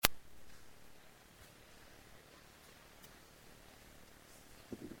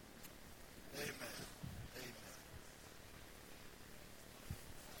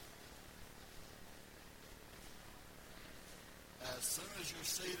as you're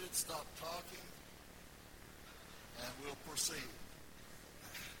seated, stop talking, and we'll proceed.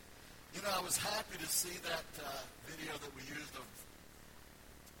 You know, I was happy to see that video that we used of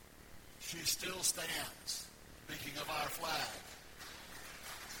She Still Stands, speaking of our flag.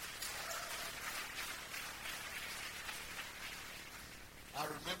 I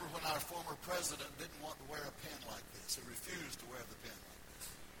remember when our former president didn't want to wear a pin like this. He refused to wear the pin like this.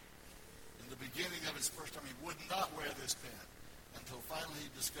 In the beginning of his first term, he would not wear this pin until finally he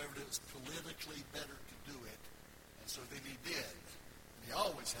discovered it was politically better to do it. And so then he did. And he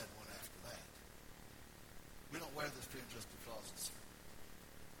always had one after that. We don't wear this pin just because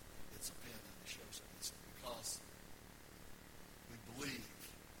it's a pin and it shows it. It's because we believe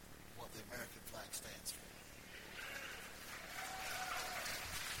what the American flag stands for.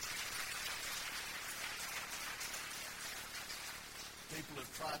 People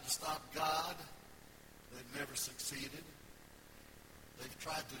have tried to stop God. They've never succeeded. They've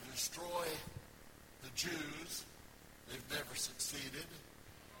tried to destroy the Jews. They've never succeeded.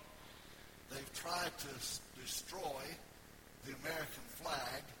 They've tried to destroy the American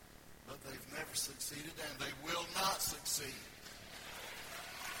flag, but they've never succeeded, and they will not succeed.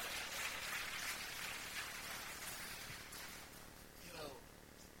 You know,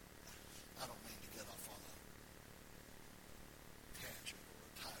 I don't mean to get off on a tangent or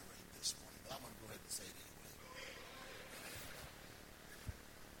a tirade this morning, but I'm going to go ahead and say it anyway.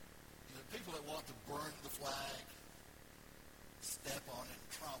 You know, people that want to burn the flag, step on it,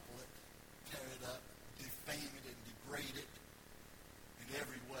 trample it, tear it up, defame it, and degrade it in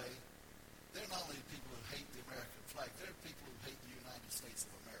every way. They're not only people who hate the American flag, they're people who hate the United States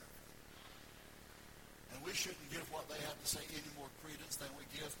of America. And we shouldn't give what they have to say any more credence than we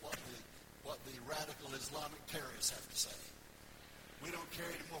give what the radical Islamic terrorists have to say. We don't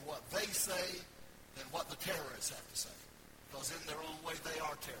care anymore what they say than what the terrorists have to say. Because in their own way, they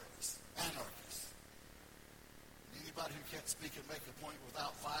are terrorists, anarchists. Anybody who can't speak and make a point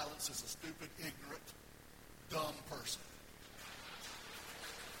without violence is a stupid, ignorant, dumb person.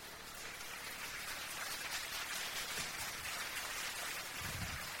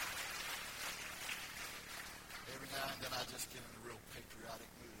 Every now and then I just get in a real patriotic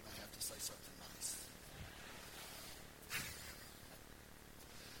mood and I have to say something nice.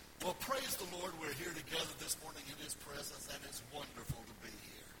 Well, praise the Lord, we're here together this morning in His presence, and it's wonderful to be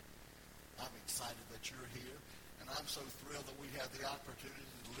here. I'm excited that you're here. And I'm so thrilled that we have the opportunity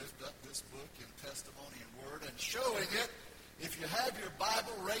to lift up this book in testimony and word and showing it. If you have your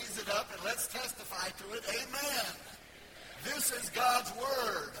Bible, raise it up and let's testify to it. Amen. This is God's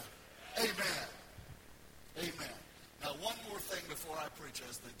word. Amen. Amen. Now, one more thing before I preach.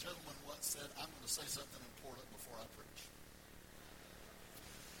 As the gentleman once said, I'm going to say something important before I preach.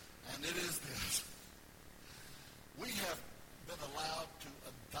 And it is this. We have been allowed to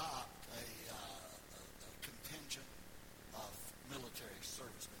adopt a contingent of military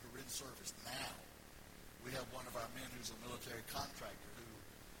servicemen who are in service now. We have one of our men who's a military contractor who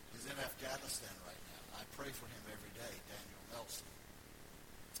is in Afghanistan right now. I pray for him every day, Daniel Nelson.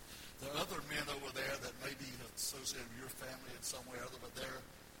 There are other men over there that may be associated with your family in some way or other, but there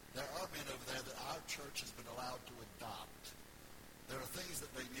are men over there that our church has been allowed to adopt. There are things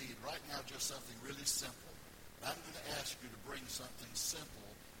that they need. Right now, just something really simple. I'm going to ask you to bring something simple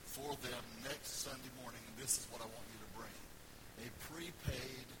for them next Sunday morning, and this is what I want you to bring. A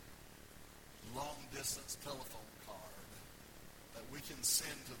prepaid, long-distance telephone card that we can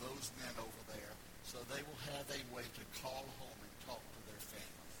send to those men over there so they will have a way to call home and talk to their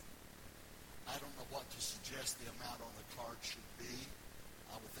family. I don't know what to suggest the amount on the card should be.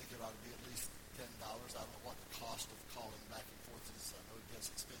 I would think it ought to be at least $10. I don't know what the cost of calling back and forth is. I know it gets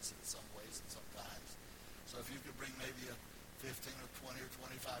expensive in some ways and sometimes. So if you could bring maybe a $15 or $20 or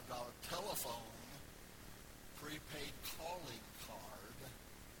 $25 telephone prepaid calling card,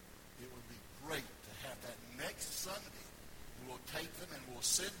 it would be great to have that next Sunday. We will take them and we'll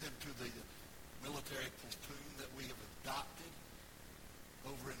send them to the military platoon that we have adopted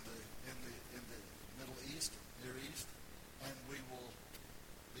over in the Middle East, Near East, and we will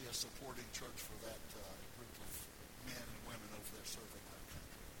be a supporting church for that group of men and women over there serving our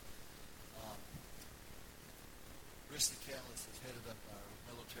country. Christy Canlis has headed up our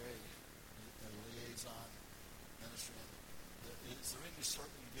military liaison ministry. Is there any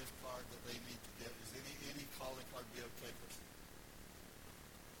certain gift card that they need to get? Is any calling card be okay for them?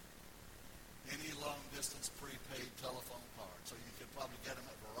 Any long-distance prepaid telephone card. So you could probably get them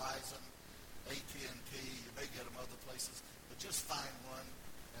at Verizon, AT&T. You may get them other places. But just find one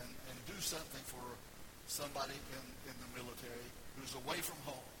and do something for somebody in the military who's away from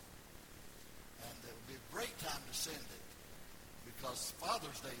home. And it would be a great time to send it because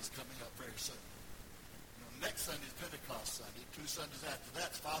Father's Day is coming up very soon. Next Sunday is Pentecost Sunday. 2 Sundays after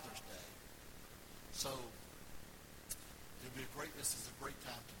that's Father's Day. So this is a great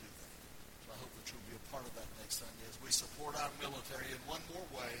time to do that. So I hope that you'll be a part of that next Sunday as we support our military in one more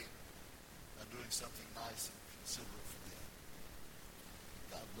way by doing something nice and considerate for them.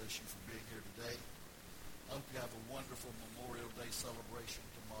 God bless you for being here today. I hope you have a wonderful Memorial Day celebration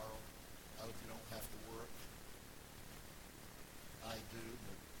tomorrow. I hope you don't have to work. I do,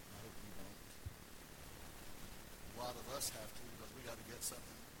 but I hope you don't. A lot of us have to because we got to get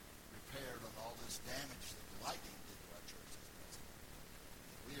something repaired on all this damage that the lightning did to our church this past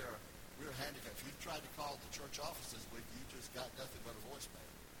week. We're handicapped. If you tried to call the church office this week, you just got nothing but a voicemail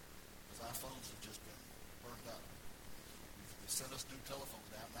because our phones have just been burned up. They sent us new telephones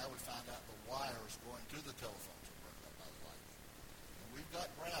down. Now we find out the wires going to the telephones are burned up by the lightning. And we've got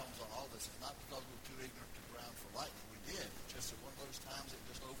grounds on all this. It's not because we're too ignorant to ground for lightning. We did. It's just at one of those times it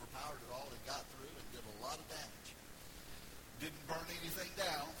just overpowered it all. It got through and did a lot of damage. Didn't burn anything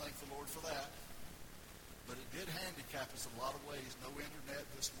down, thank the Lord for that. But it did handicap us in a lot of ways. No internet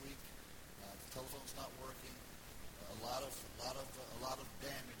this week. The telephone's not working. A lot of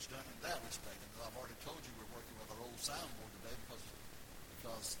damage done in that respect. And I've already told you we're working with our old soundboard today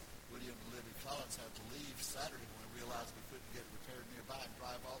because William and Libby Collins had to leave Saturday when we realized we couldn't get it repaired nearby and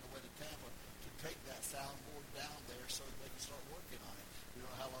drive all the way to Tampa to take that soundboard down there so that they could start working on it. We don't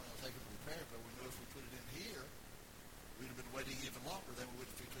know how long it'll take them to repair it, but we knew if we put it in here, we'd have been waiting even longer than we would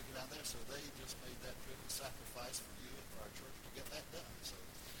if we took it down there. So they just made that trip and sacrifice for you and for our church to get that done. So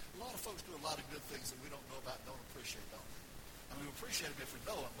a lot of folks do a lot of good things that we don't know about and don't appreciate, don't we? I mean, we appreciate them if we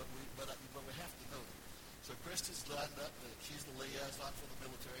know them, but we have to know them. So Christy's lined up. She's the liaison for the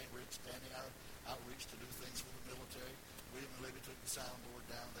military, and we're expanding our outreach to do things for the military. William and Libby took the soundboard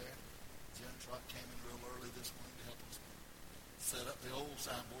down there. Jen Trott came in real early this morning to help us set up the old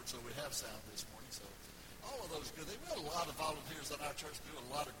soundboard so we have sound this morning. So all of those good. We had a lot of volunteers in our church doing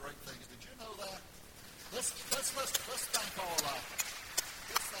a lot of great things. Did you know that? Let's thank all of them.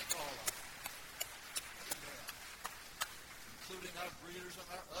 Let's thank all of them. Amen. Including our greeters and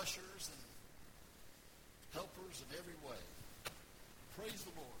our ushers and helpers in every way. Praise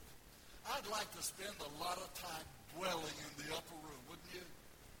the Lord. I'd like to spend a lot of time dwelling in the upper room, wouldn't you?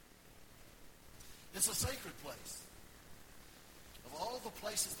 It's a sacred place. Of all the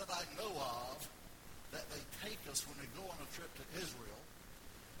places that I know of that they take us when we go on a trip to Israel,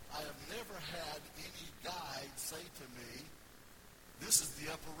 I have never had any guide say to me, this is the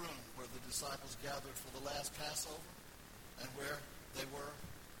upper room where the disciples gathered for the last Passover and where they were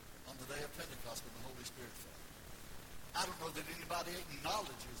on the day of Pentecost when the Holy Spirit fell. I don't know that anybody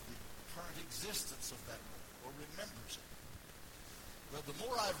acknowledges the current existence of that room or remembers it. But the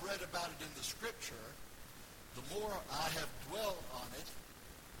more I've read about it in the Scripture, the more I have dwelt on it,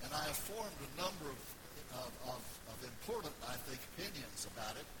 and I have formed a number of important, I think, opinions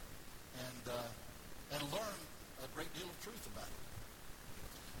about it, and learned a great deal of truth about it.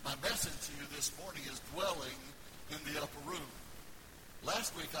 My message to you this morning is dwelling in the upper room.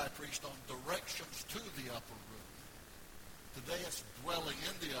 Last week I preached on directions to the upper room. Today it's dwelling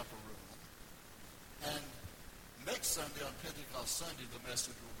in the upper room. And next Sunday, on Pentecost Sunday, the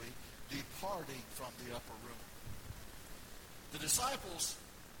message will be departing from the upper room. The disciples,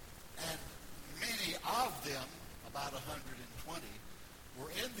 and many of them, about 120,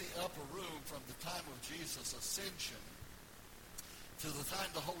 were in the upper room from the time of Jesus' ascension to the time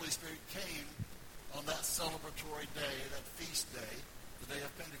the Holy Spirit came on that celebratory day, that feast day, the day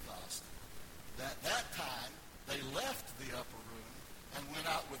of Pentecost. At that time, they left the upper room and went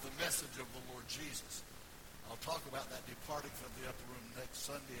out with the message of the Lord Jesus. I'll talk about that departing from the upper room next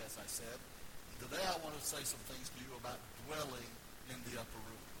Sunday, as I said. And today I want to say some things to you about dwelling in the upper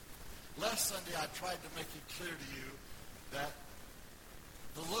room. Last Sunday I tried to make it clear to you that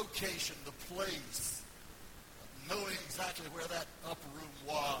the location, the place, knowing exactly where that upper room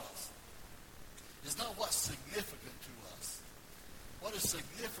was, is not what's significant to us. What is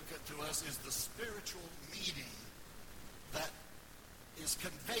significant to us is the spiritual meaning that is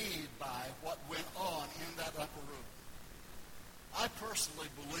conveyed by what went on in that upper room. I personally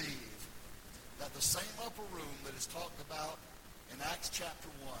believe that the same upper room that is talked about in Acts chapter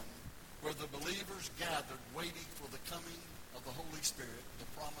 1, where the believers gathered waiting for the coming of the Holy Spirit, the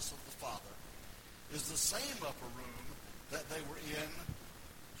promise of the Father, is the same upper room that they were in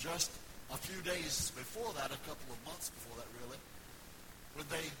just a few days before that, a couple of months before that really, when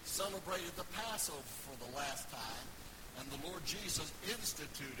they celebrated the Passover for the last time, and the Lord Jesus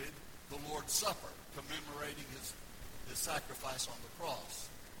instituted the Lord's Supper, commemorating his sacrifice on the cross.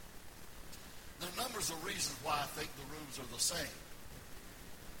 There are numbers of reasons why I think the rooms are the same.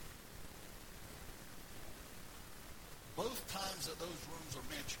 Both times that those rooms are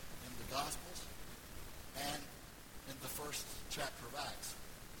mentioned in the Gospels and in the first chapter of Acts,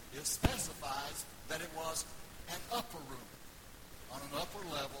 it specifies that it was an upper room, on an upper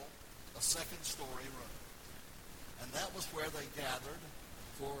level, a second-story room. And that was where they gathered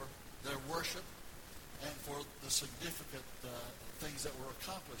for their worship and for the significant things that were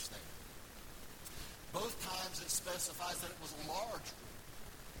accomplished there. Both times it specifies that it was a large room.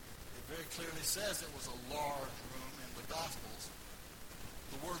 It very clearly says it was a large room in the Gospels.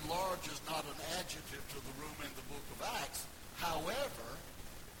 The word large is not an adjective to the room in the book of Acts. However,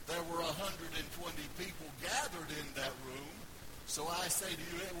 there were 120 people gathered in that room. So I say to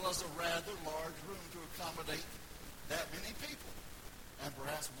you, it was a rather large room to accommodate that many people. And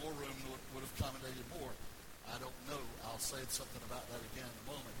perhaps more room would have accommodated more. I don't know. I'll say something about that again in a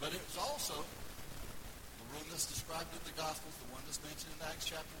moment. But it was also the room that's described in the Gospels, the one that's mentioned in Acts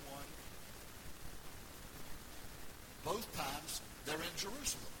chapter 1. Both times, they're in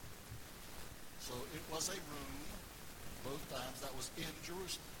Jerusalem. So it was a room, both times, that was in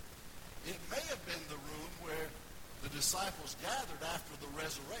Jerusalem. It may have been the room where the disciples gathered after the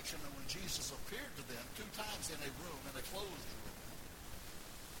resurrection and when Jesus appeared to them 2 times in a room, in a closed room.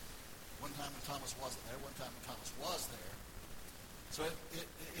 One time when Thomas wasn't there, one time when Thomas was there. So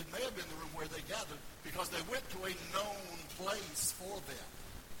it may have been the room where they gathered because they went to a known place for them.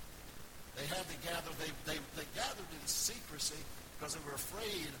 They had to gather, they gathered in secrecy because they were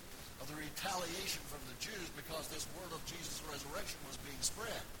afraid of the retaliation from the Jews because this word of Jesus' resurrection was being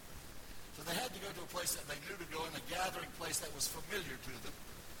spread. So they had to go to a place that they knew to go in, a gathering place that was familiar to them.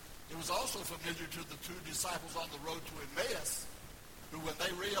 It was also familiar to the 2 disciples on the road to Emmaus, who when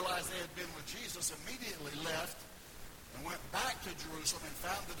they realized they had been with Jesus, immediately left and went back to Jerusalem and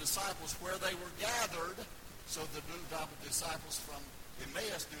found the disciples where they were gathered. So the disciples from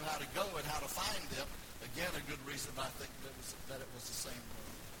Emmaus knew how to go and how to find them. Again, a good reason I think that it was the same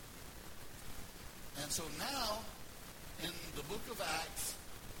room. And so now, in the book of Acts,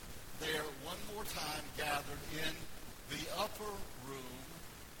 they are one more time gathered in the upper room,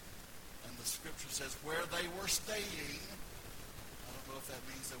 and the scripture says where they were staying. I don't know if that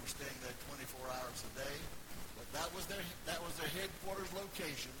means they were staying there 24 hours a day, but that was their headquarters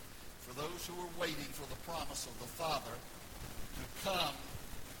location for those who were waiting for the promise of the Father to come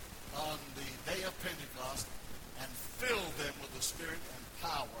on the day of Pentecost and fill them with the Spirit and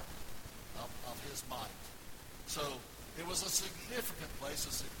power of His might. So it was a significant place,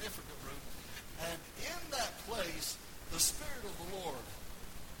 a significant room. And in that place, the Spirit of the Lord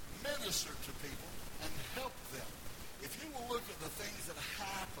ministered to people and helped them. If you will look at the things that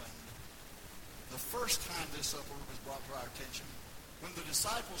happened the first time this upper room was brought to our attention, when the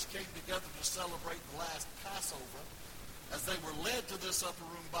disciples came together to celebrate the last Passover, as they were led to this upper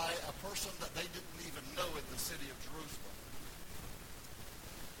room by a person that they didn't even know in the city of Jerusalem.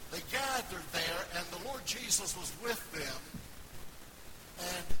 They gathered there, and the Lord Jesus was with them.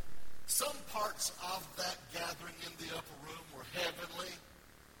 And some parts of that gathering in the upper room were heavenly.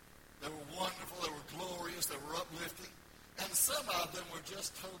 They were wonderful. They were glorious. They were uplifting. And some of them were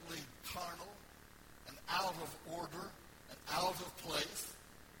just totally carnal and out of order and out of place.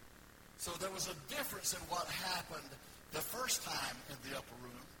 So there was a difference in what happened the first time in the upper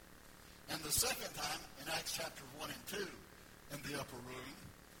room and the second time in Acts chapters 1 and 2 in the upper room.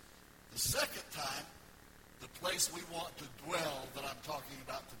 The second time, the place we want to dwell that I'm talking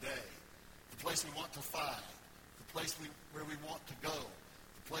about today, the place we want to find, the place where we want to go,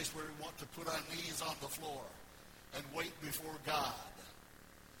 the place where we want to put our knees on the floor and wait before God.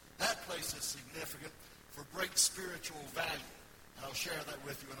 That place is significant for great spiritual value, and I'll share that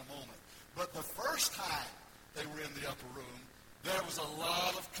with you in a moment. But the first time they were in the upper room, there was a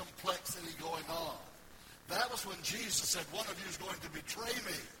lot of complexity going on. That was when Jesus said, one of you is going to betray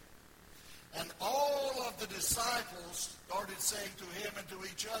me. And all of the disciples started saying to him and to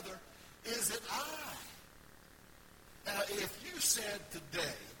each other, is it I? Now, if you said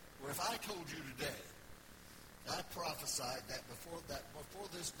today, or if I told you today, I prophesied that before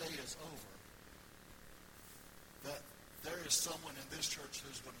this day is over, that there is someone in this church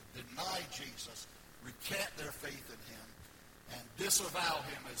who's going to deny Jesus, recant their faith in him, and disavow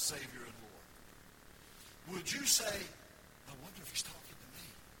him as Savior and Lord. Would you say, I wonder if he's talking to me?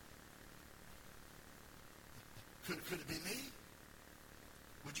 Could it be me?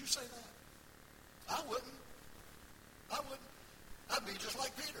 Would you say that? I wouldn't. I'd be just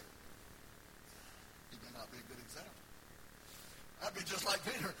like Peter. He may not be a good example. I'd be just like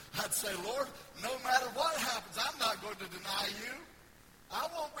Peter. I'd say, Lord, no matter what happens, I'm not going to deny you. I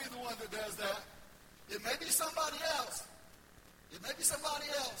won't be the one that does that. It may be somebody else. It may be somebody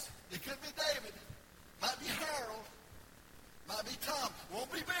else. It could be David. It might be Harold. Might be Tom. Won't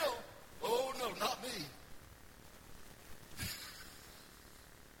be Bill. Oh, no, not me.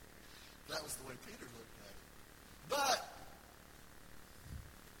 That was the way Peter looked at it. But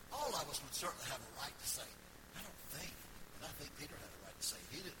all of us would certainly have a right to say, I don't think, and I think Peter had a right to say,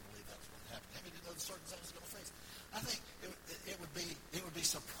 he didn't believe that was going to happen. He didn't know the circumstances he was going to face. I think it would be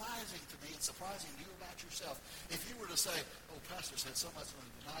surprising to me and surprising to you about yourself if you were to say, oh, Pastor said somebody's going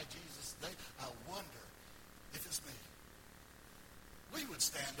to deny Jesus today. I wonder if it's me. We would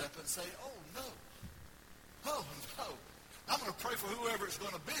stand up and say, oh, no. Oh, no. I'm going to pray for whoever it's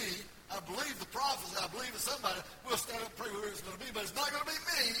going to be. I believe the prophecy. I believe it's somebody. We'll stand up and pray for whoever it's going to be, but it's not going to be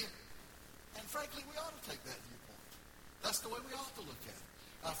me. And frankly, we ought to take that viewpoint. That's the way we ought to look at it.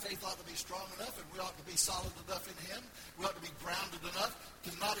 Our faith ought to be strong enough, and we ought to be solid enough in Him. We ought to be grounded enough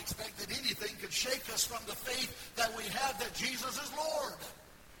to not expect that anything could shake us from the faith that we have that Jesus is Lord.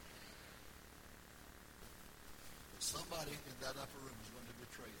 But somebody in that upper room is going to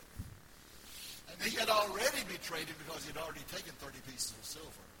betray Him. And he had already betrayed Him because he had already taken 30 pieces of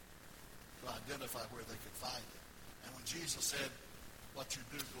silver to identify where they could find it. And when Jesus said, what you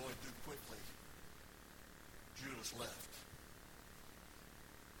do, go and do quickly, Judas left.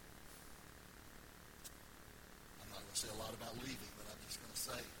 I'm not going to say a lot about leaving, but I'm just going to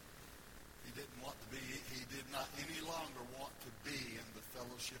say he did not any longer want to be in the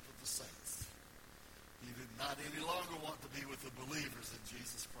fellowship of the saints. He did not any longer want to be with the believers in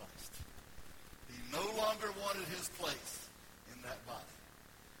Jesus Christ. He no longer wanted his place in that body.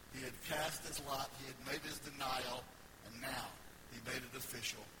 He had cast his lot. He had made his denial. And now he made it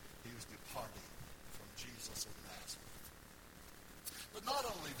official. He was departing from Jesus of Nazareth. But not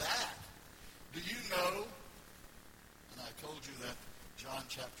only that, do you know, and I told you that John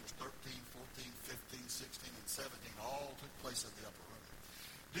chapters 13, 14, 15, 16, and 17 all took place in the upper room.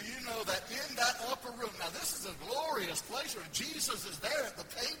 Do you know that in that upper room, now this is a glorious place where Jesus is there at the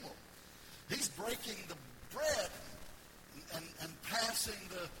table. He's breaking the bread and passing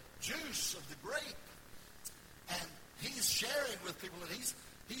the juice of the grape. And he's sharing with people, and he's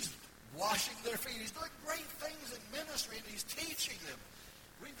washing their feet. He's doing great things in ministry, and he's teaching them.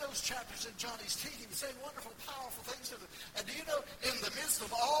 Read those chapters in John. He's teaching, he's saying wonderful, powerful things to them. And do you know, in the midst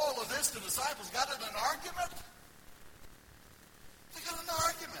of all of this, the disciples got in an argument? They got in an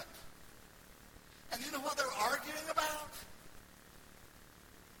argument. And you know what they're arguing about?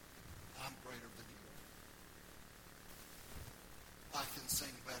 I'm greater than you. I can sing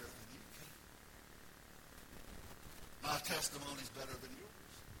better than you can. My testimony's better than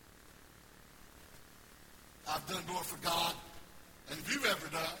yours. I've done more for God than you've ever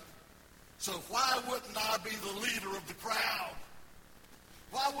done. So why wouldn't I be the leader of the crowd?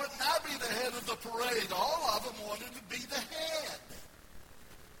 Why wouldn't I be the head of the parade? All of them wanted to be the head.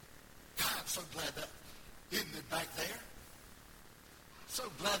 God, I'm so glad that isn't it back there? So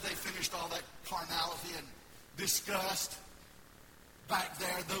glad they finished all that carnality and disgust back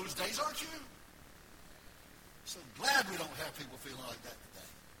there in those days, aren't you? So glad we don't have people feeling like that today.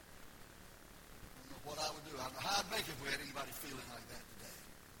 I don't know what I would do. I don't know how I'd make it if we had anybody feeling like that today.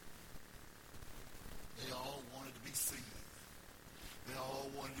 They all wanted to be seen. They all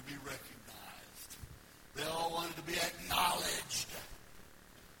wanted to be recognized. They all wanted to be acknowledged.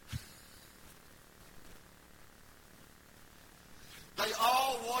 They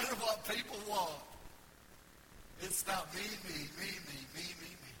all wanted what people want. It's not me, me, me, me, me, me,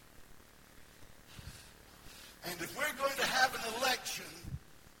 me. And if we're going to have an election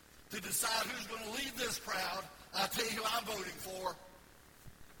to decide who's going to lead this crowd, I'll tell you who I'm voting for.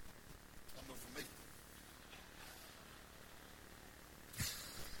 I'm voting for me.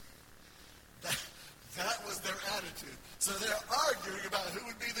 That was their attitude. So they're arguing about who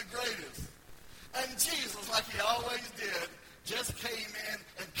would be the greatest. And Jesus, like he always did, just came in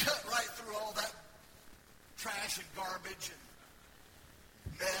and cut right through all that trash and garbage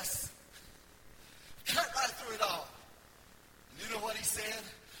and mess. Cut right through it all. And you know what he said?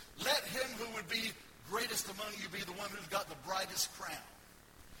 Let him who would be greatest among you be the one who's got the brightest crown.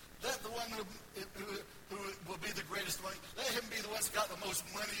 Let the one who will be the greatest among you, let him be the one who's got the most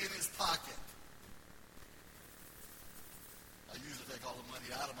money in his pocket. I usually take all the money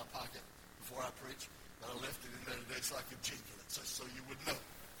out of my pocket before I preach, but I left it in there today so I could jingle it, so you would know.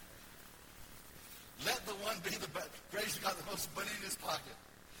 Let the one be the greatest who got the most money in his pocket.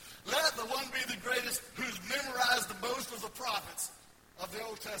 Let the one be the greatest who's memorized the most of the prophets of the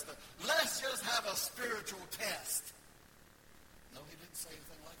Old Testament. Let's just have a spiritual test. No, he didn't say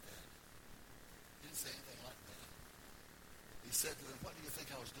anything like that. He didn't say anything like that. He said to them, what do you think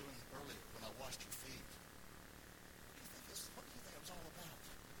I was doing earlier when I washed your feet? What do you think it was all about?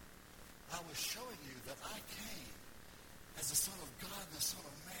 I was showing you that I came as the Son of God and the Son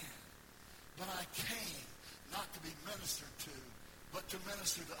of Man. But I came not to be ministered to, but to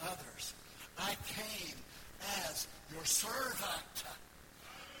minister to others. I came as your servant.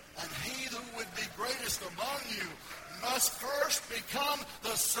 And he who would be greatest among you must first become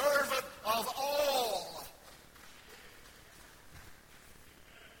the servant of all.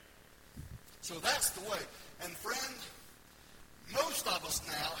 So that's the way. And friend, most of us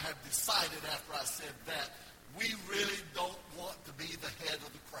now have decided after I said that, we really don't want to be the head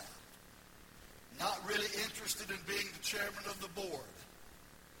of the crowd. Not really interested in being the chairman of the board.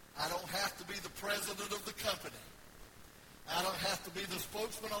 I don't have to be the president of the company. I don't have to be the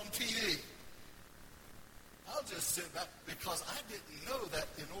spokesman on TV. I'll just sit back because I didn't know that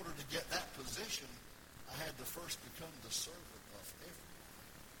in order to get that position, I had to first become the servant of everyone.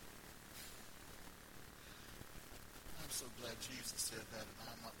 I'm so glad Jesus said that, and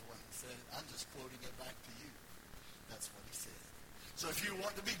I'm not the one who said it. I'm just quoting it back to you. That's what he said. So if you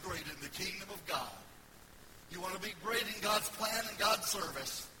want to be great in the kingdom of God, you want to be great in God's plan and God's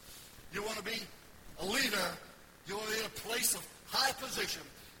service, you want to be a leader, you want to be in a place of high position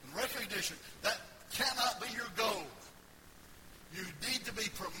and recognition, that cannot be your goal. You need to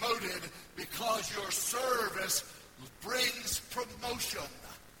be promoted because your service brings promotion.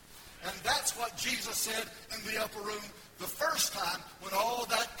 And that's what Jesus said in the upper room the first time when all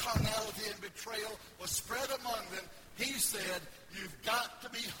that carnality and betrayal was spread among them. He said, you've got to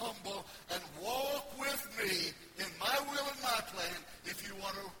be humble and walk with me in my will and my plan if you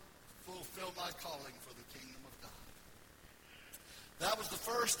want to fulfill my calling for the kingdom of God. That was the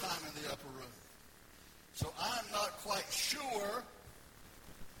first time in the upper room. So I'm not quite sure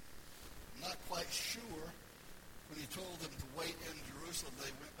when he told them to wait in Jerusalem,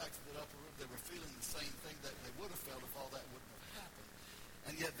 they went back to the upper room. They were feeling the same thing that they would have felt if all that wouldn't have happened.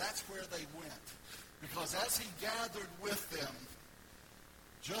 And yet that's where they went. Because as he gathered with them,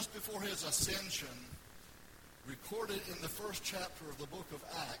 just before his ascension, recorded in the first chapter of the book of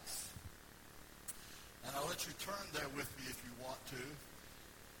Acts, and I'll let you turn there with me if you want to.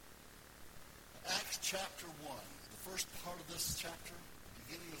 Acts chapter 1, the first part of this chapter, the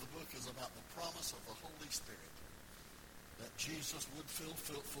beginning of the book, is about the promise of the Holy Spirit that Jesus would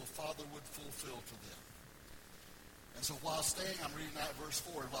Father would fulfill to them. And so while staying, I'm reading that verse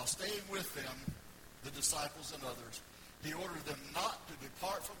 4, while staying with them, the disciples and others, he ordered them not to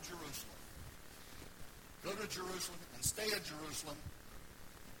depart from Jerusalem. Go to Jerusalem and stay in Jerusalem.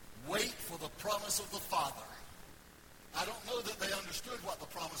 Wait for the promise of the Father. I don't know that they understood what the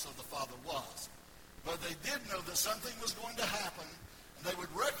promise of the Father was, but they did know that something was going to happen, and they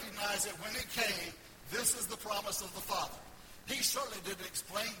would recognize it when it came. This is the promise of the Father. He certainly didn't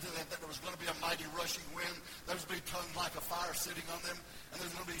explain to them that there was going to be a mighty rushing wind, there was going to be tongues like a fire sitting on them, and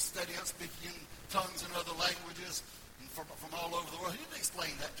there's going to be steady up speaking in tongues and other languages from all over the world. He didn't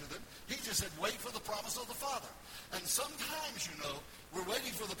explain that to them. He just said, wait for the promise of the Father. And sometimes, we're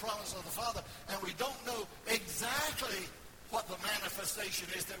waiting for the promise of the Father, and we don't know exactly what the manifestation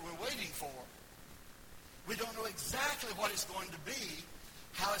is that we're waiting for. We don't know exactly what it's going to be,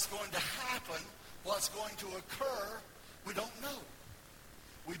 how it's going to happen, what's going to occur. We don't know.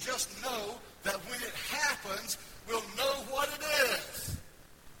 We just know that when it happens, we'll know what it is.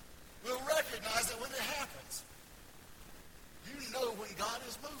 We'll recognize it when it happens. You know when God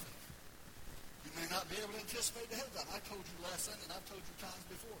is moving. You may not be able to anticipate ahead of time. I told you last Sunday, and I've told you times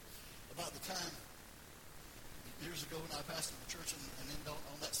before, about the time years ago when I pastored the church, and then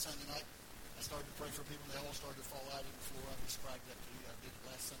on that Sunday night, I started to pray for people, and they all started to fall out on the floor. I described that to you. I did it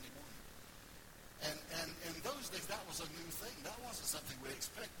last Sunday morning. And in those days, that was a new thing. That wasn't something we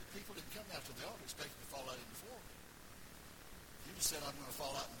expected. People didn't come out to the altar expecting to fall out in the floor. You just said, I'm going to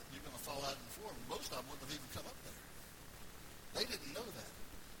fall out, and you're going to fall out in the floor. Most of them wouldn't have even come up there. They didn't know that.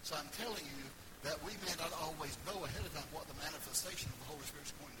 So I'm telling you that we may not always know ahead of time what the manifestation of the Holy Spirit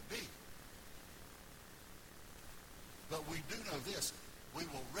is going to be. But we do know this. We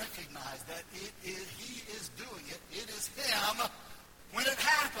will recognize that He is doing it. It is Him when it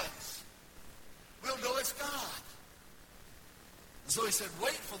happens. We'll know it's God. And so he said,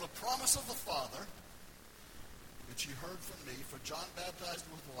 wait for the promise of the Father, which you heard from me. For John baptized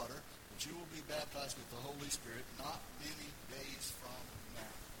with water, but you will be baptized with the Holy Spirit not many days from now.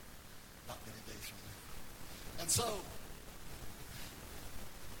 Not many days from now. And so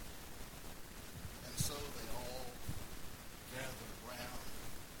they all gathered around,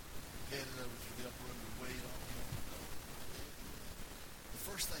 headed over to the upper room to wait on him. The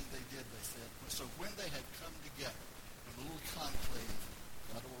first thing they did, they said, so when they had come together, when the little conclave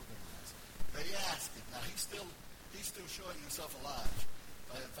got organized, they asked him. Now he's still showing himself alive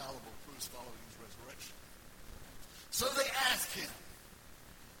by infallible proofs following his resurrection. So they asked him.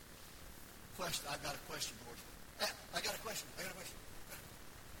 I've got a question, Lord. I got a question.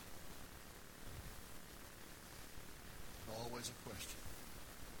 Always a question.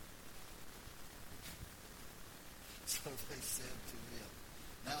 So they said to him,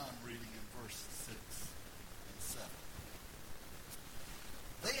 now I'm reading in verse 6 and 7.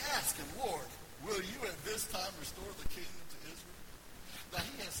 They asked him, Lord, will you at this time restore the kingdom to Israel? Now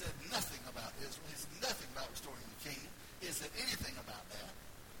he has said nothing about Israel. He said nothing about restoring the kingdom. He has said anything about that.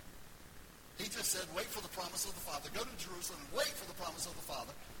 He just said, wait for the promise of the Father. Go to Jerusalem and wait for the promise of the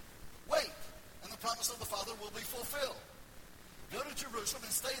Father. Wait, and the promise of the Father will be fulfilled. Go to Jerusalem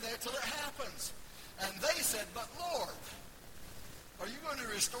and stay there till it happens. And they said, but Lord, are you going to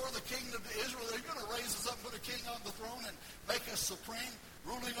restore the kingdom to Israel? Are you going to raise us up and put a king on the throne and make us supreme,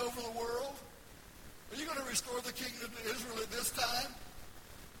 ruling over the world? Are you going to restore the kingdom to Israel at this time?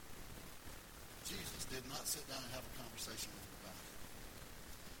 Jesus did not sit down and have a conversation with them about it.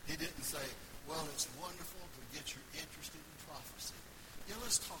 He didn't say, well, it's wonderful to get you interested in prophecy.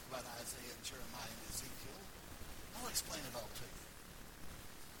 Let's talk about Isaiah and Jeremiah and Ezekiel. I'll explain it all to you.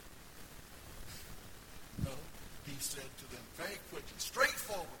 No, he said to them very quickly,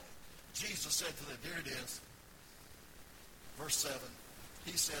 straightforwardly. Jesus said to them, here it is, verse 7.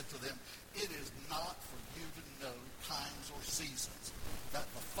 He said to them, it is not for you to know times or seasons that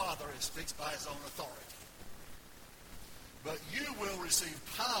the Father is fixed by his own authority. But you will receive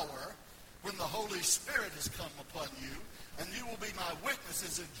power when the Holy Spirit has come upon you, and you will be my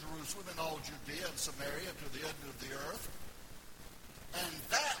witnesses in Jerusalem and all Judea and Samaria to the end of the earth. And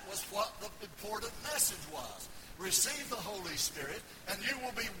that was what the important message was. Receive the Holy Spirit, and you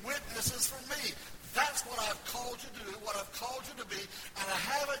will be witnesses for me. That's what I've called you to do, what I've called you to be. And I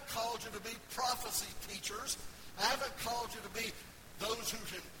haven't called you to be prophecy teachers. I haven't called you to be those who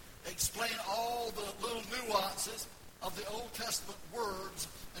can explain all the little nuances of the Old Testament words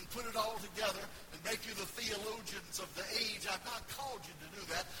and put it all together and make you the theologians of the age. I've not called you to do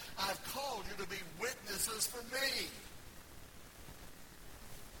that. I've called you to be witnesses for me.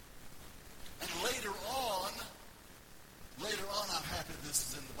 And later on, I'm happy this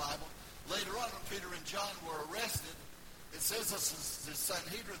is in the Bible. Later on, when Peter and John were arrested, it says that the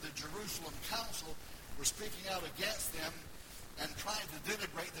Sanhedrin, the Jerusalem council, were speaking out against them and trying to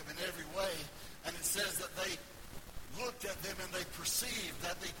denigrate them in every way. And it says that they looked at them and they perceived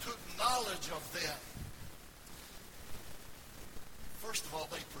that they took knowledge of them. First of all,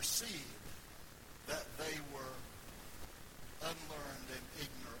 they perceived that they were unlearned and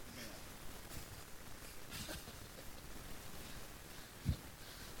ignorant men.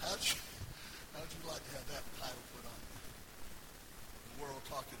 How'd you like to have that title put on you? The world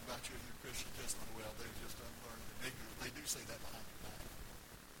talking about you in your Christian testimony, well, they're just unlearned and ignorant. They do say that behind your back.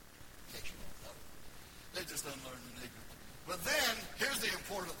 In case you don't know. They're just unlearned and ignorant. But then, here's the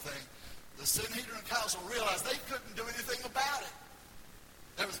important thing. The Sanhedrin Council realized they couldn't do anything about it.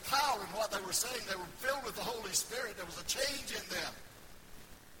 There was power in what they were saying. They were filled with the Holy Spirit. There was a change in them.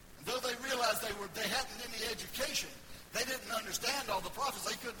 And though they realized they hadn't any education, they didn't understand all the prophets.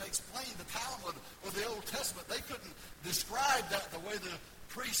 They couldn't explain the Talmud or the Old Testament. They couldn't describe that the way the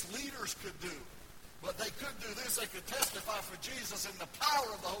priest leaders could do. But they could do this. They could testify for Jesus in the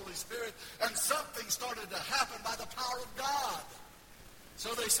power of the Holy Spirit. And something started to happen by the power of God.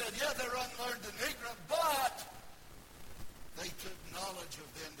 So they said, yeah, they're unlearned and ignorant, but they took knowledge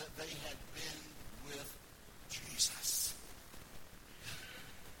of them that they had been with Jesus.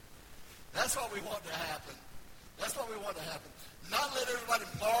 That's what we want to happen. That's what we want to happen. Not let everybody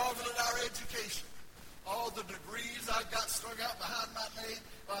marvel at our education. All the degrees I've got strung out behind my name,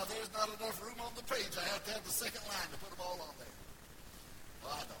 there's not enough room on the page. I have to have the second line to put them all on there.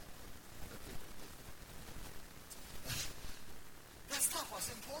 Well, I don't. That's not what's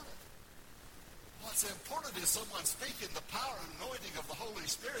important. What's important is someone speaking the power and anointing of the Holy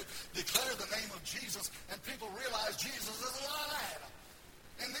Spirit, declare the name of Jesus, and people realize Jesus is alive.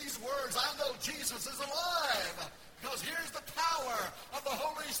 In these words, I know Jesus is alive, because here's the power of the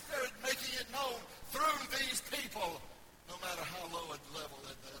Holy Spirit making it known through these people, no matter how low a level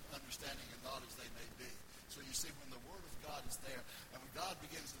of understanding and knowledge they may be. So you see, when the Word of God is there, and when God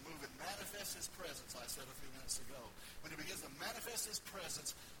begins to move and manifest His presence, I said a few minutes ago, when He begins to manifest His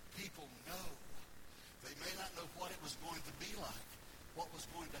presence, people know. They may not know what it was going to be like, what was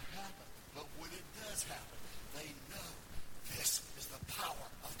going to happen, but when it does happen, they know this is the power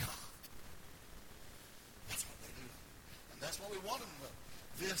of God. That's what they do. And that's what we want them to know.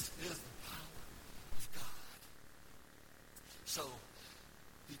 This is the power of God. So,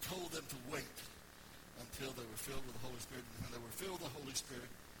 He told them to wait until they were filled with the Holy Spirit. And when they were filled with the Holy Spirit,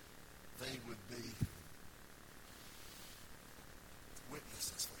 they would be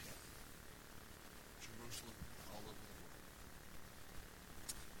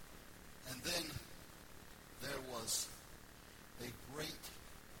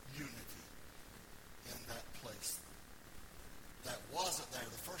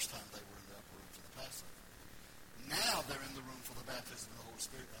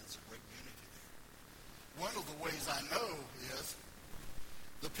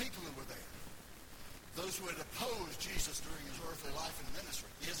those who had opposed Jesus during his earthly life and ministry,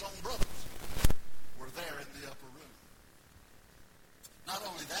 his own brothers, were there in the upper room. Not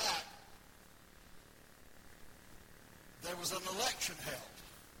only that, there was an election held.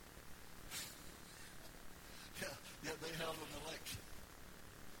 Yeah, they held an election.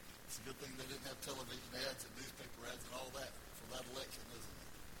 It's a good thing they didn't have television ads and newspaper ads and all that for that election, isn't it?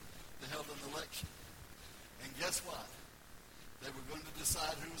 They held an election. And guess what? They were going to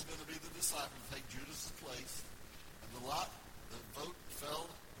decide who was going to be the disciple to take Judas' place. And the vote fell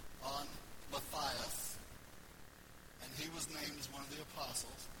on Matthias. And he was named as one of the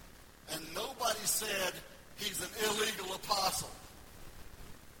apostles. And nobody said he's an illegal apostle.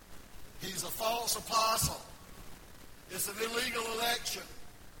 He's a false apostle. It's an illegal election.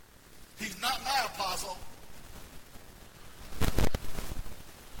 He's not my apostle.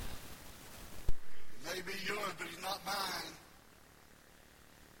 Maybe yours, but he's not mine.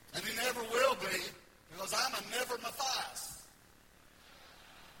 And he never will be, because I'm a never Matthias.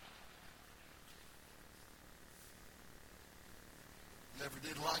 Never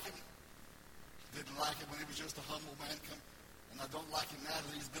did like him. Didn't like him when he was just a humble man. And I don't like him now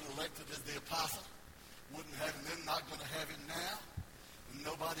that he's been elected as the apostle. Wouldn't have him then, not going to have him now. And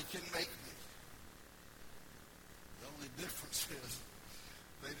nobody can make me. The only difference is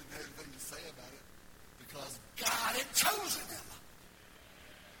they didn't have anything to say about it because God had chosen him.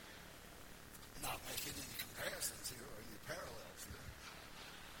 Not making any comparisons here or any parallels here.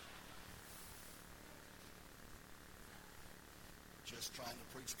 Just trying to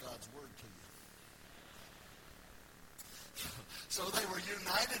preach God's word to you. So they were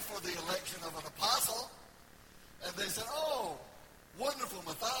united for the election of an apostle. And they said, oh, wonderful,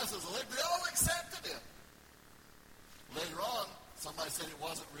 Matthias is elected. They all accepted him. Later on, somebody said it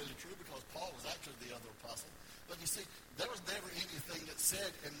wasn't really true because Paul was actually the other apostle. But you see, there was never anything that said,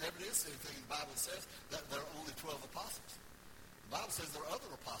 and never is anything the Bible says, that there are only 12 apostles. The Bible says there are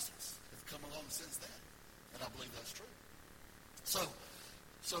other apostles that have come along since then. And I believe that's true. So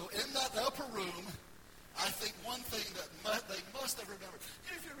in that upper room, I think one thing that they must have remembered.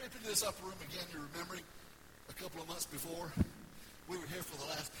 If you're in this upper room again, you're remembering a couple of months before, we were here for the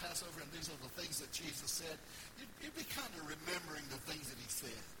last Passover, and these are the things that Jesus said. You'd be kind of remembering the things that he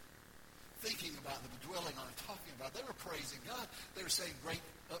said. Thinking about them, dwelling on it, talking about it. They were praising God. They were saying great,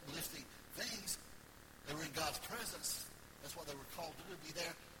 uplifting things. They were in God's presence. That's what they were called to do. Be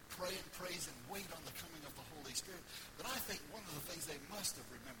there, pray and praise and wait on the coming of the Holy Spirit. But I think one of the things they must have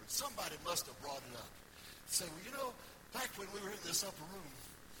remembered, somebody must have brought it up. Say, well, you know, back when we were in this upper room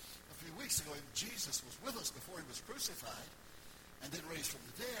a few weeks ago, and Jesus was with us before he was crucified and then raised from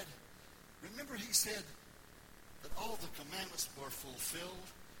the dead, remember he said that all the commandments were fulfilled,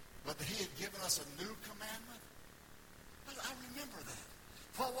 but that he had given us a new commandment? But I remember that.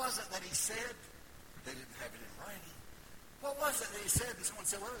 What was it that he said? They didn't have it in writing. What was it that he said? And someone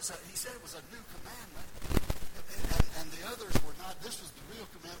said, well, he said it was a new commandment. And the others were not. This was the real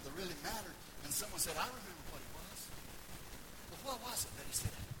commandment that really mattered. And someone said, I remember what it was. But what was it that he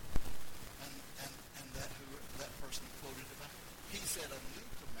said? And that person quoted about it. He said, a new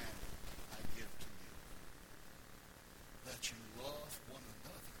commandment I give to you, that you love one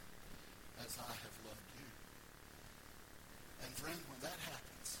another as I have loved you. And friend, when that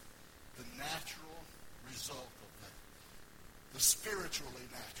happens, the natural result of that, the spiritually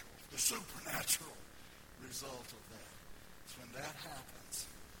natural, the supernatural result of that, is when that happens,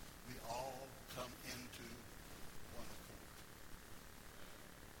 we all come into one accord.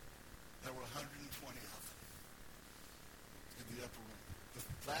 There were 120 of them in the upper room.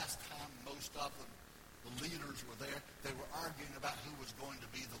 The last time most of them, the leaders were there, they were arguing about who was going to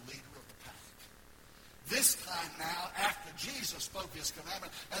be the leader of the pack. This time now, after Jesus spoke his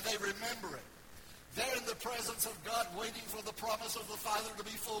commandment, and they remember it, they're in the presence of God waiting for the promise of the Father to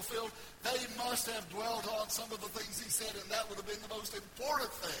be fulfilled. They must have dwelt on some of the things he said, and that would have been the most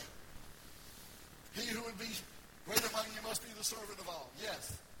important thing. He who would be great among you must be the servant of all.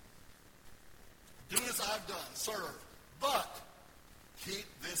 Yes. Do as I've done. Serve. But keep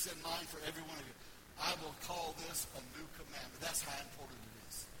this in mind for every one of you. I will call this a new commandment. That's how important it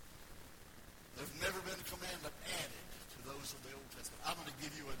is. There's never been a commandment added to those of the Old Testament. I'm going to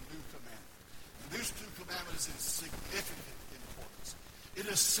give you a new commandment. And this new commandment is of significant importance. It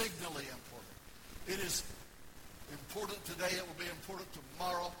is signally important. It is important today. It will be important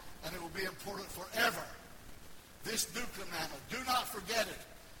tomorrow. And it will be important forever. This new commandment, do not forget it.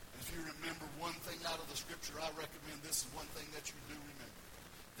 And if you remember one thing out of the Scripture, I recommend this is one thing that you do remember.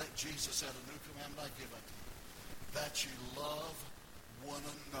 That Jesus said, a new commandment I give unto you. That you love one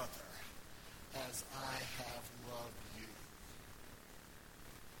another as I have loved you.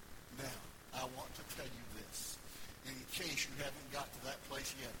 Now, I want to tell you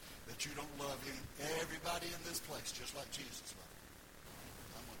but you don't love everybody in this place just like Jesus loved.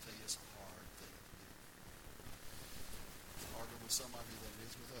 I'm going to tell you, it's a hard thing to do. It's harder with some of you than it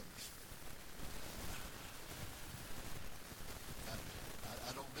is with others.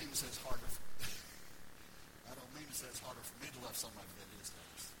 I don't mean to say it's harder. I don't mean to say it's harder for me to love somebody than it is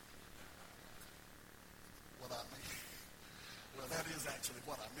others. What I mean, well, that is actually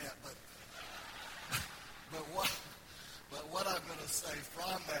what I meant, but what I'm going to say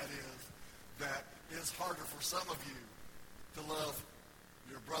from that is that it's harder for some of you to love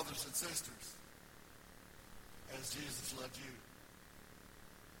your brothers and sisters as Jesus loved you.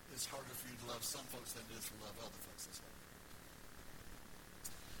 It's harder for you to love some folks than it is to love other folks as well.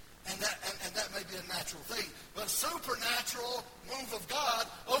 And that may be a natural thing, but supernatural move of God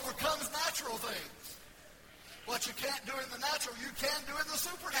overcomes natural things. What you can't do in the natural, you can do in the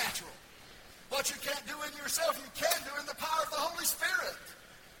supernatural. What you can't do in yourself, you can do in the power of the Holy Spirit.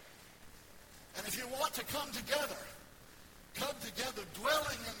 And if you want to come together,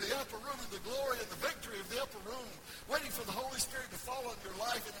 dwelling in the upper room, in the glory and the victory of the upper room, waiting for the Holy Spirit to fall on your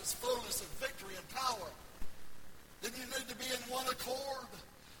life in its fullness of victory and power, then you need to be in one accord.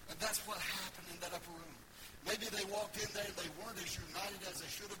 And that's what happened in that upper room. Maybe they walked in there and they weren't as united as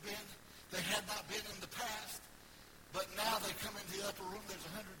they should have been. They had not been in the past. But now they come into the upper room. There's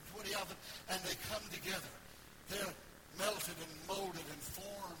 120 of them, and they come together. They're melted and molded and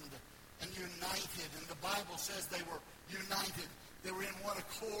formed and united. And the Bible says they were united. They were in one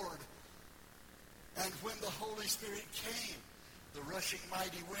accord. And when the Holy Spirit came, the rushing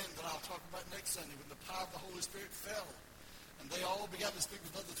mighty wind that I'll talk about next Sunday, when the power of the Holy Spirit fell, and they all began to speak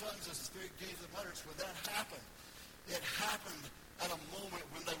with other tongues as the Spirit gave them utterance. When that happened, it happened at a moment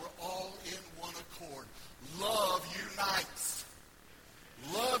when they were all in one accord. Love unites.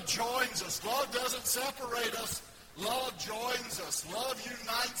 Love joins us. Love doesn't separate us. Love joins us. Love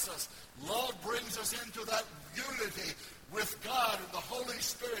unites us. Love brings us into that unity with God and the Holy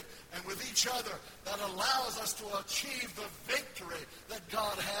Spirit and with each other that allows us to achieve the victory that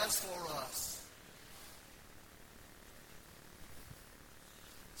God has for us.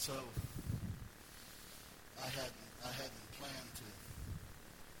 So, I hadn't planned to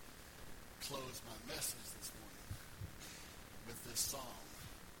close my message this morning with this song,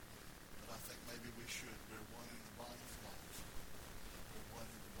 but I think maybe we should. We're one in the bond of love. We're one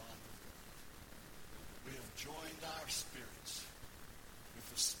in the bond of God. We have joined our spirits with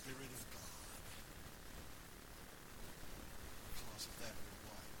the Spirit of God. Because of that, we're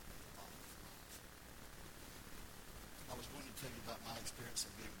one in the bond of love. I was going to tell you about my experience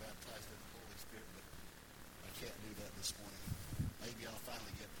of being baptized in the Holy Spirit, but I can't do that this morning. Maybe I'll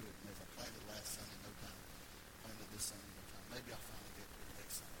finally get to it. Maybe I planned it last Sunday, no time. Planned it this Sunday, no time. Maybe I'll finally get to it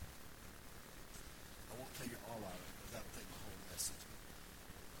next Sunday. I won't tell you all of it, because that would take the whole message.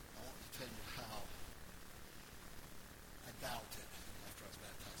 I want to tell you how I doubted after I was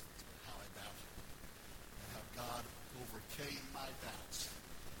baptized, how I doubted, and how God overcame my doubts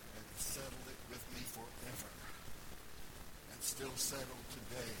and settled it with me forever, and still settled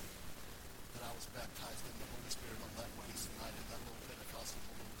today that I was baptized in the Holy Spirit on that Wednesday night in that little Pentecostal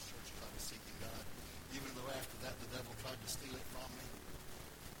Holiness church as I was seeking God. Even though after that the devil tried to steal it from me,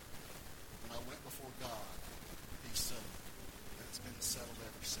 when I went before God, he settled it. And it's been settled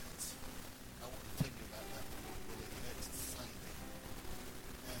ever since. I want to tell you about that really next Sunday.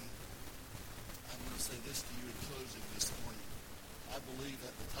 And I'm going to say this to you in closing this morning. I believe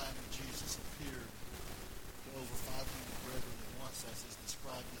at the time when Jesus appeared to over 500 brethren at once, as is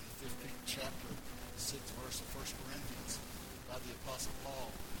described in the 15th chapter, 6th verse of 1 Corinthians by the Apostle Paul.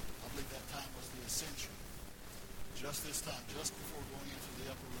 I believe that time was the ascension. Just this time, just before going into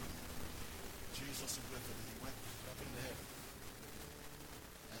the upper room, Jesus was with him, and he went up into heaven.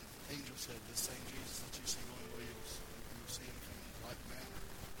 And the angel said, this same Jesus that you see going away, you'll see him come in like manner.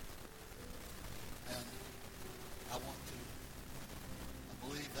 And I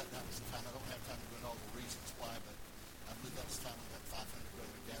believe that was the time. I don't have time to go into all the reasons why, but I believe that was the time when that 500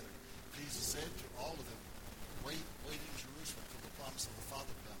 brethren gathered. Jesus said to all of them, wait in Jerusalem till the promise of the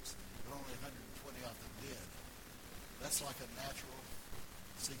Father comes. But only 120 of them did. That's like a natural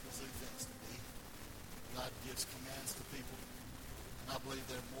sequence of events to me. God gives commands to people, and I believe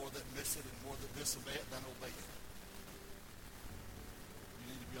there are more that miss it and more that disobey it than obey it.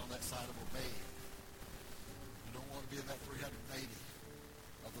 You need to be on that side of obeying. You don't want to be in that 380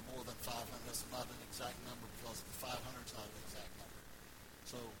 of the more than 500. That's not an exact number, because the 500 is not an exact number.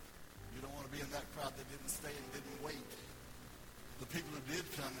 So you don't want to be in that crowd that didn't stay and didn't wait. The people who did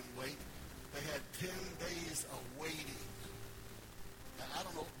come and wait, they had 10 days of waiting. Now, I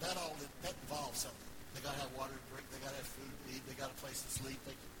don't know, that involves something. They got to have water to drink. They got to have food to eat. They got a place to sleep.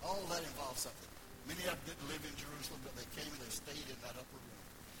 All that involves something. Many of them didn't live in Jerusalem, but they came and they stayed in that upper room.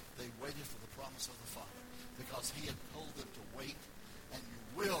 They waited for the promise of the Father because he had told them to wait, and you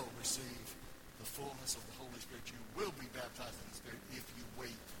will receive the fullness of the Holy Spirit. You will be baptized in the Spirit if you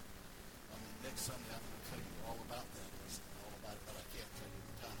wait. I mean, next Sunday I'm going to tell you all about that. All about it, but I can't tell you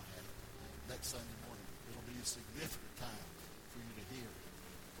the time I have it. Next Sunday morning, it'll be a significant time for you to hear.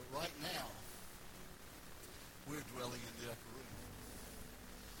 But right now, we're dwelling in the upper room.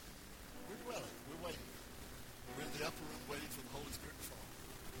 We're dwelling. We're waiting. We're in the upper room waiting for the Holy Spirit to fall.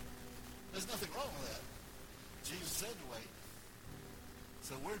 There's nothing wrong with that. Jesus said to wait.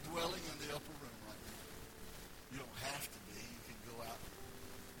 So we're dwelling in the upper room right now. You don't have to be. You can go out and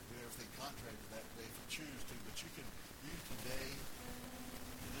do everything contrary to that way if you choose to. But you today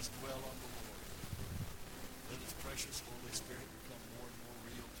just dwell on the Lord. Let his precious Holy Spirit become more and more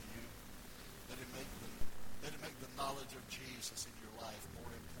real to you. Let it make the knowledge of Jesus in your life more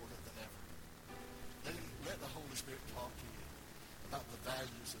important than ever. Let the Holy Spirit talk to you about the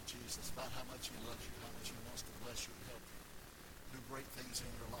values of Jesus, about how much he loves you, how much he wants to bless you and help you. Do great things in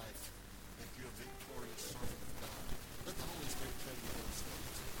your life. Make you a victorious servant of God. Let the Holy Spirit tell you those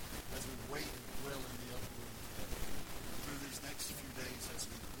things as we wait and dwell in the upper room together. Through these next few days as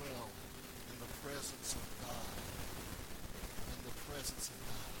we dwell in the presence of God. In the presence of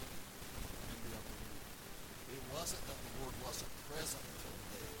God. In the upper room. It wasn't that the Lord wasn't present until the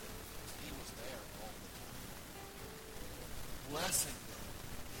day of Pentecost. He was there all the time. Blessing them,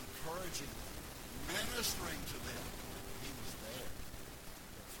 encouraging them, ministering to them. He was there.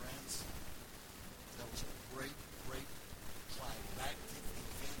 But friends, that was a great, great climactic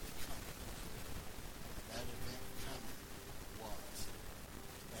event coming. That event coming was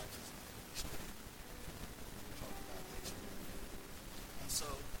the baptism of the Holy Spirit. We'll talk about next week. And so,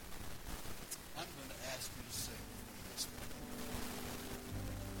 I'm going to ask you to sing with me this morning.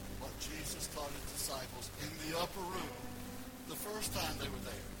 What Jesus taught his disciples in the upper room the first time they were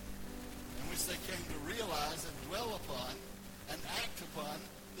there. And which they came to realize and dwell upon and act upon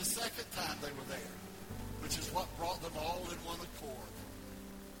the second time they were there. Which is what brought them all in one accord.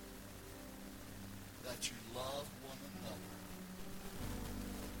 That you love